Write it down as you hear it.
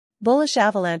Bullish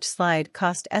Avalanche slide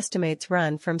cost estimates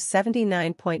run from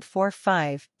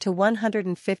 79.45 to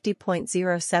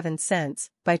 150.07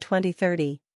 cents by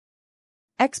 2030.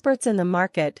 Experts in the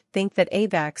market think that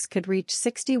Avax could reach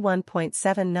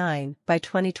 61.79 by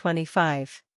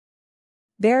 2025.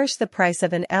 Bearish: the price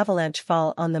of an Avalanche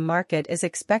fall on the market is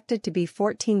expected to be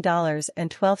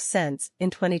 $14.12 in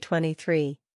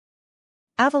 2023.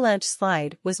 Avalanche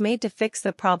slide was made to fix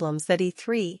the problems that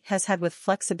E3 has had with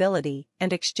flexibility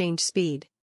and exchange speed.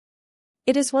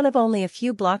 It is one of only a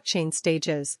few blockchain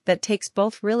stages that takes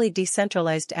both really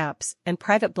decentralized apps and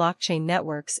private blockchain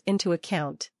networks into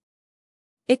account.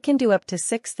 It can do up to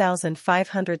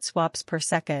 6,500 swaps per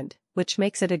second, which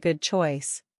makes it a good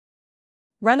choice.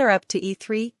 Runner-up to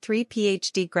E3, 3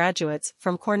 PhD graduates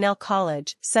from Cornell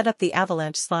College set up the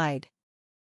Avalanche slide.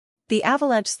 The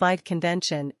Avalanche slide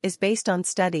convention is based on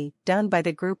study done by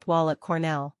the group Wall at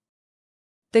Cornell.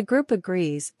 The group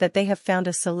agrees that they have found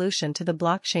a solution to the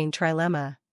blockchain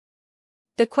trilemma.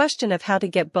 The question of how to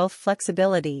get both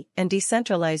flexibility and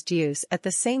decentralized use at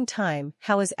the same time.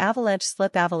 How is Avalanche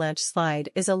slip? Avalanche slide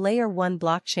is a layer 1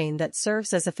 blockchain that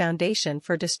serves as a foundation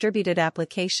for distributed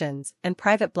applications and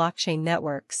private blockchain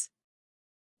networks.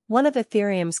 One of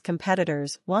Ethereum's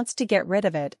competitors wants to get rid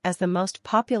of it as the most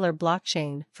popular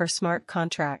blockchain for smart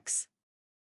contracts.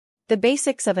 The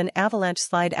basics of an Avalanche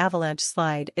slide. Avalanche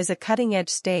slide is a cutting-edge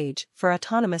stage for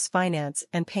autonomous finance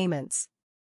and payments.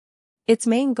 Its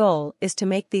main goal is to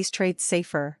make these trades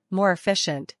safer, more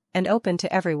efficient, and open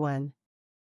to everyone.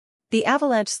 The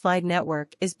Avalanche slide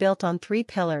network is built on 3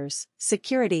 pillars: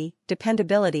 security,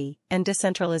 dependability, and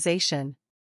decentralization.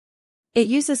 It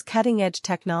uses cutting-edge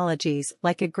technologies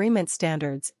like agreement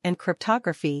standards and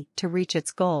cryptography to reach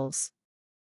its goals.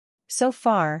 So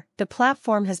far, the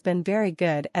platform has been very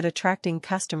good at attracting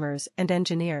customers and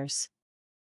engineers.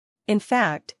 In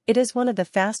fact, it is one of the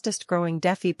fastest-growing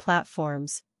DeFi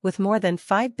platforms, with more than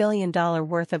 $5 billion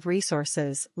worth of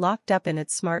resources locked up in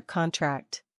its smart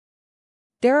contract.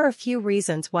 There are a few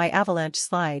reasons why Avalanche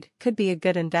slide could be a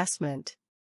good investment.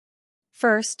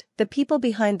 First, the people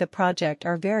behind the project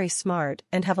are very smart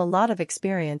and have a lot of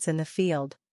experience in the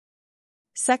field.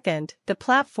 Second, the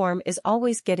platform is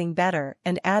always getting better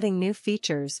and adding new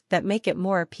features that make it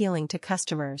more appealing to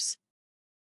customers.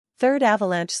 Third,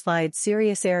 Avalanche slide's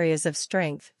serious areas of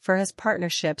strength for has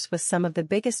partnerships with some of the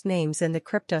biggest names in the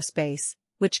crypto space,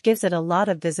 which gives it a lot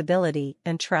of visibility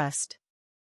and trust.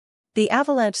 The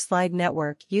Avalanche slide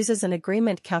network uses an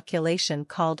agreement calculation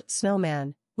called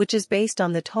Snowman, which is based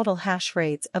on the total hash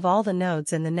rates of all the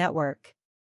nodes in the network.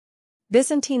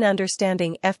 Byzantine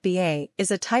understanding (FBA)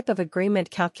 is a type of agreement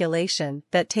calculation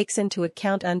that takes into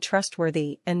account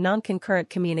untrustworthy and non-concurrent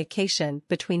communication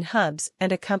between hubs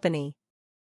and a company.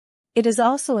 It is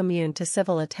also immune to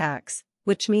civil attacks,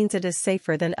 which means it is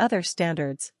safer than other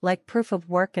standards like proof of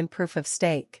work and proof of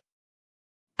stake.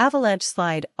 Avalanche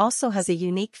slide also has a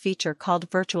unique feature called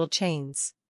virtual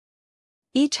chains.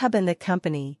 Each hub in the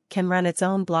company can run its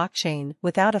own blockchain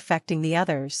without affecting the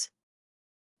others.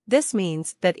 This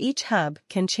means that each hub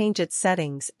can change its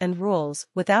settings and rules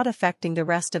without affecting the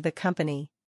rest of the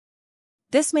company.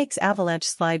 This makes Avalanche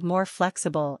slide more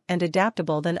flexible and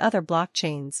adaptable than other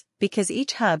blockchains because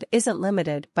each hub isn't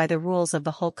limited by the rules of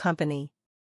the whole company.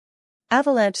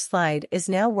 Avalanche slide is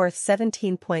now worth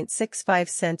 17.65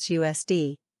 cents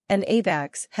USD, and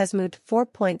Avax has moved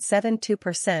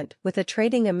 4.72% with a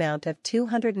trading amount of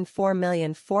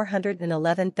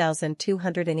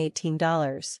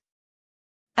 $204,411,218.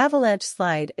 Avalanche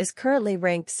slide is currently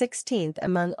ranked 16th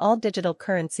among all digital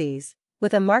currencies,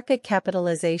 with a market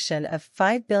capitalization of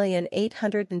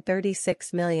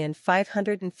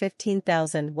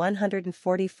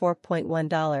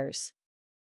 $5,836,515,144.1.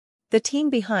 The team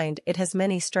behind it has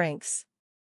many strengths.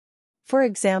 For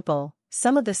example,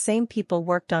 some of the same people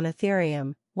worked on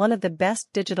Ethereum, one of the best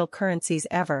digital currencies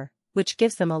ever, which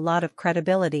gives them a lot of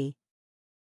credibility.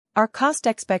 Our cost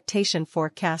expectation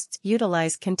forecasts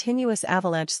utilize continuous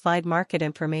Avalanche slide market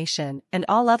information, and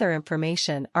all other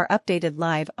information are updated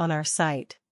live on our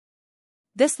site.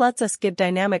 This lets us give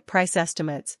dynamic price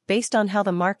estimates based on how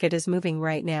the market is moving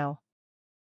right now.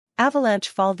 Avalanche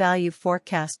Fall Value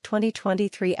Forecast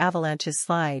 2023. Avalanche's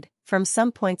slide, from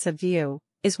some points of view,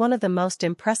 is one of the most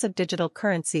impressive digital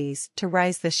currencies to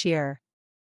rise this year.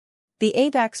 The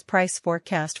Avax price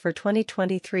forecast for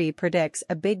 2023 predicts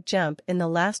a big jump in the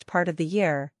last part of the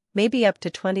year, maybe up to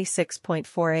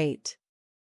 26.48.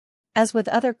 As with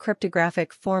other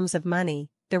cryptographic forms of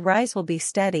money, the rise will be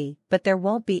steady, but there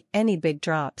won't be any big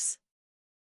drops.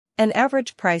 An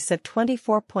average price of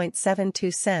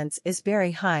 24.72 cents is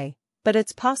very high, but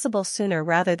it's possible sooner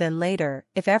rather than later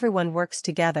if everyone works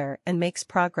together and makes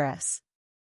progress.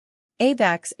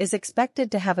 Avax is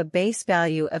expected to have a base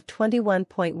value of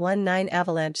 21.19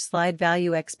 Avalanche slide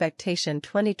value expectation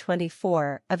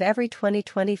 2024 of every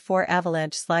 2024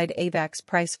 Avalanche slide. Avax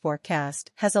price forecast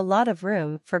has a lot of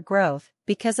room for growth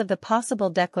because of the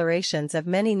possible declarations of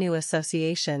many new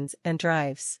associations and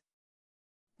drives.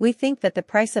 We think that the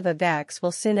price of Avax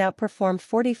will soon outperform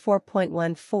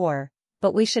 44.14,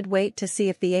 but we should wait to see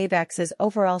if the Avax's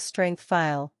overall strength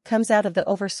file comes out of the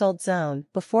oversold zone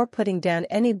before putting down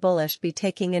any bullish. Be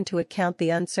taking into account the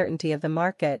uncertainty of the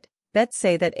market. Bets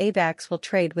say that Avax will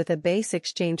trade with a base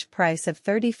exchange price of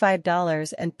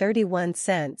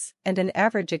 $35.31 and an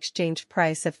average exchange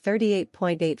price of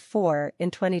 $38.84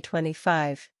 in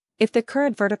 2025. If the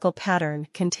current vertical pattern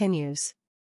continues,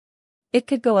 it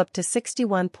could go up to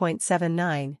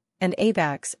 61.79. And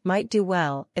Avax might do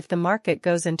well if the market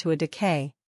goes into a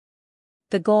decay.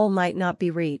 The goal might not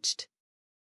be reached.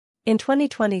 In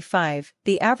 2025,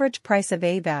 the average price of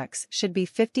Avax should be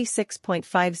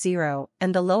 56.50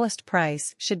 and the lowest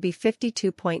price should be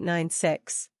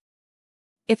 52.96.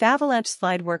 If Avalanche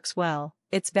slide works well,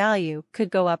 its value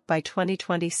could go up by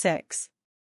 2026.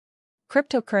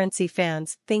 Cryptocurrency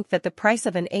fans think that the price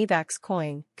of an Avax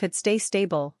coin could stay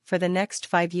stable for the next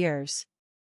 5 years.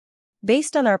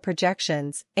 Based on our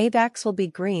projections, Avax will be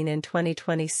green in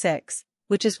 2026,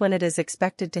 which is when it is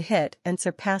expected to hit and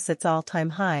surpass its all-time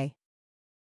high.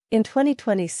 In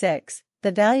 2026,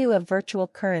 the value of virtual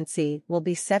currency will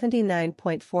be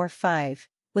 79.45,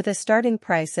 with a starting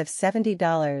price of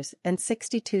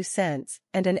 $70.62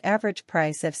 and an average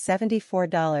price of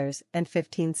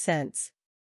 $74.15.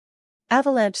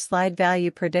 Avalanche slide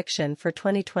value prediction for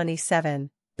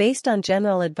 2027, based on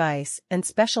general advice and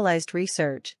specialized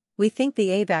research. We think the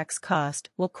Avax cost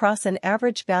will cross an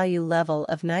average value level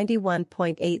of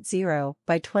 91.80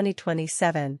 by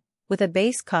 2027, with a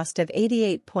base cost of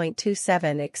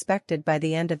 88.27 expected by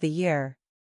the end of the year.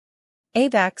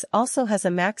 Avax also has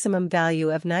a maximum value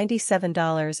of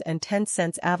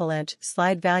 $97.10 Avalanche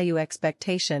slide value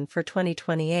expectation for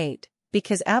 2028.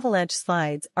 Because Avalanche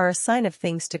slides are a sign of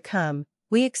things to come,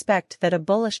 we expect that a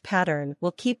bullish pattern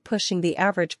will keep pushing the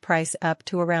average price up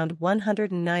to around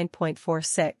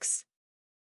 109.46.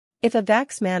 If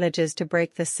Avax manages to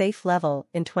break the safe level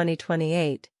in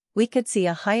 2028, we could see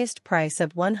a highest price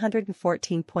of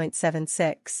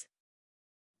 114.76.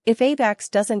 If Avax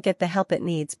doesn't get the help it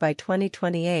needs by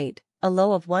 2028, a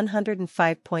low of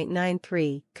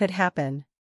 105.93 could happen.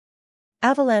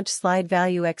 Avalanche slide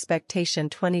value expectation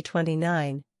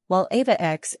 2029. While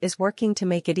Avax is working to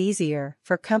make it easier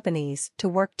for companies to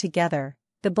work together,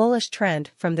 the bullish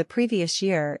trend from the previous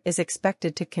year is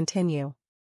expected to continue.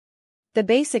 The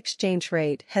base exchange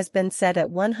rate has been set at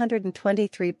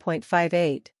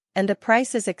 123.58, and the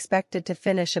price is expected to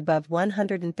finish above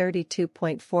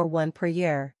 132.41 per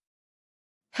year.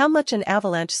 How much an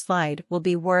Avalanche slide will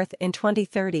be worth in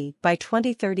 2030? By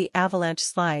 2030, Avalanche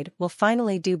slide will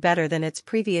finally do better than its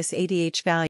previous ADH value.